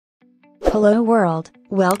Hello world,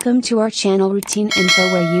 welcome to our channel Routine Info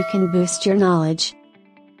where you can boost your knowledge.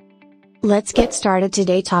 Let's get started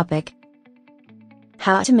today topic.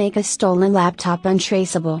 How to make a stolen laptop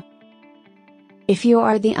untraceable. If you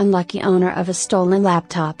are the unlucky owner of a stolen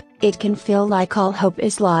laptop, it can feel like all hope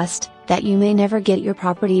is lost, that you may never get your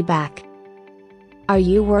property back. Are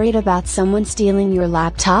you worried about someone stealing your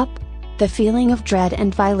laptop? The feeling of dread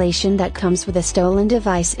and violation that comes with a stolen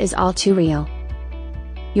device is all too real.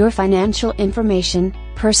 Your financial information,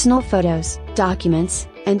 personal photos, documents,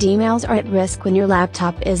 and emails are at risk when your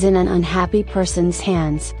laptop is in an unhappy person's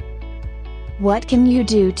hands. What can you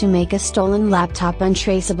do to make a stolen laptop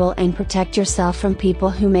untraceable and protect yourself from people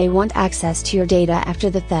who may want access to your data after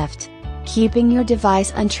the theft? Keeping your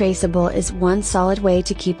device untraceable is one solid way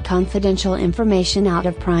to keep confidential information out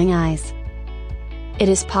of prying eyes. It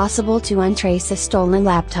is possible to untrace a stolen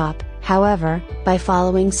laptop, however, by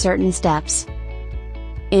following certain steps.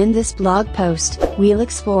 In this blog post, we'll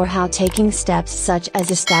explore how taking steps such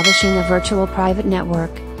as establishing a virtual private network,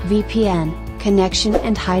 VPN, connection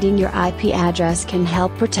and hiding your IP address can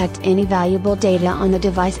help protect any valuable data on the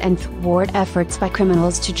device and thwart efforts by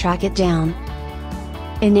criminals to track it down.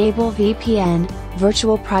 Enable VPN,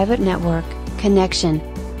 virtual private network, connection.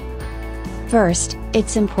 First,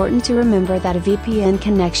 it's important to remember that a VPN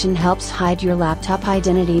connection helps hide your laptop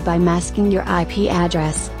identity by masking your IP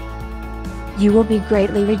address. You will be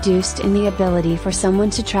greatly reduced in the ability for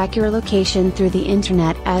someone to track your location through the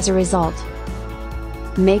internet as a result.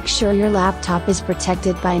 Make sure your laptop is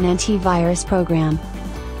protected by an antivirus program.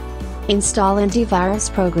 Install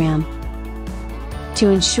antivirus program. To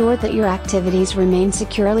ensure that your activities remain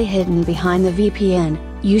securely hidden behind the VPN,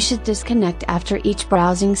 you should disconnect after each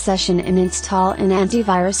browsing session and install an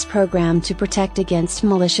antivirus program to protect against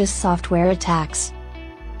malicious software attacks.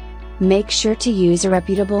 Make sure to use a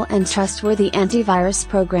reputable and trustworthy antivirus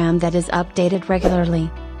program that is updated regularly.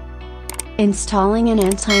 Installing an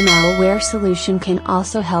anti-malware solution can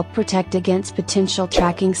also help protect against potential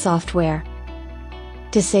tracking software.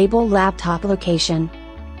 Disable laptop location.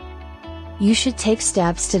 You should take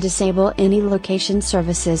steps to disable any location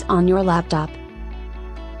services on your laptop.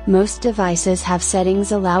 Most devices have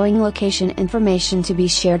settings allowing location information to be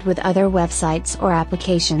shared with other websites or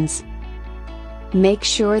applications. Make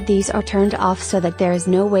sure these are turned off so that there is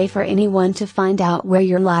no way for anyone to find out where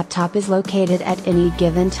your laptop is located at any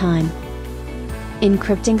given time.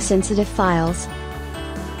 Encrypting sensitive files.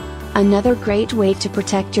 Another great way to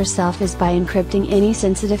protect yourself is by encrypting any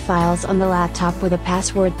sensitive files on the laptop with a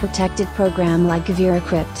password-protected program like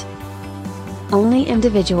VeraCrypt. Only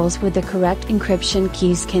individuals with the correct encryption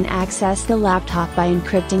keys can access the laptop by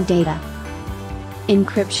encrypting data.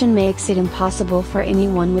 Encryption makes it impossible for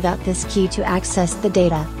anyone without this key to access the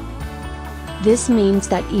data. This means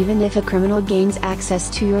that even if a criminal gains access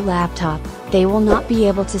to your laptop, they will not be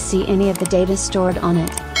able to see any of the data stored on it.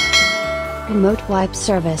 Remote wipe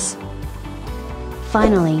service.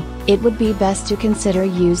 Finally, it would be best to consider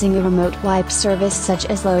using a remote wipe service such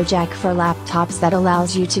as LoJack for laptops that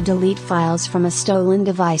allows you to delete files from a stolen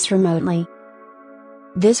device remotely.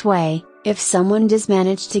 This way, if someone does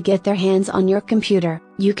manage to get their hands on your computer,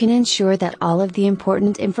 you can ensure that all of the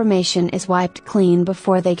important information is wiped clean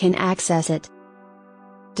before they can access it.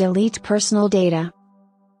 Delete personal data.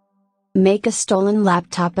 Make a stolen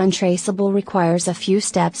laptop untraceable requires a few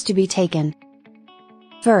steps to be taken.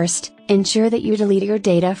 First, ensure that you delete your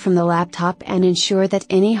data from the laptop and ensure that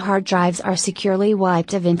any hard drives are securely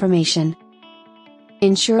wiped of information.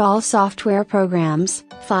 Ensure all software programs,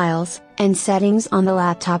 files, and settings on the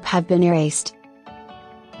laptop have been erased.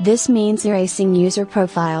 This means erasing user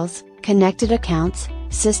profiles, connected accounts,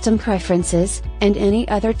 system preferences, and any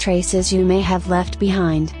other traces you may have left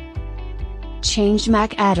behind. Change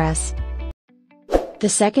MAC address. The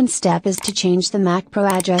second step is to change the MAC Pro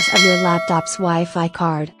address of your laptop's Wi-Fi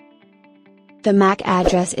card. The MAC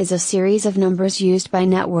address is a series of numbers used by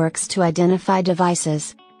networks to identify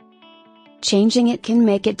devices. Changing it can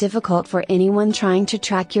make it difficult for anyone trying to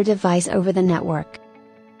track your device over the network.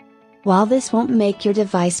 While this won't make your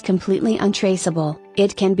device completely untraceable,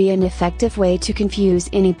 it can be an effective way to confuse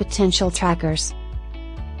any potential trackers.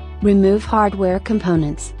 Remove hardware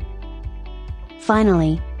components.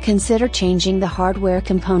 Finally, consider changing the hardware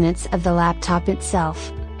components of the laptop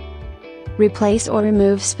itself. Replace or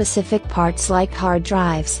remove specific parts like hard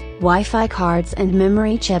drives, Wi-Fi cards and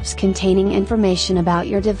memory chips containing information about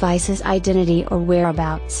your device's identity or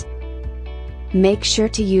whereabouts. Make sure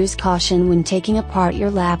to use caution when taking apart your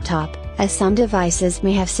laptop, as some devices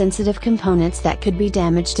may have sensitive components that could be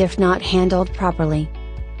damaged if not handled properly.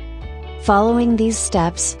 Following these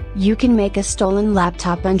steps, you can make a stolen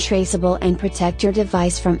laptop untraceable and protect your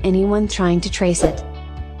device from anyone trying to trace it.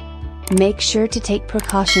 Make sure to take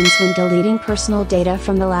precautions when deleting personal data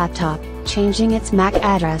from the laptop, changing its MAC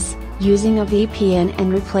address, using a VPN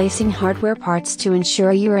and replacing hardware parts to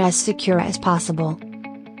ensure you're as secure as possible.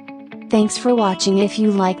 Thanks for watching. If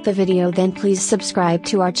you liked the video, then please subscribe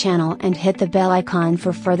to our channel and hit the bell icon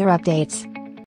for further updates.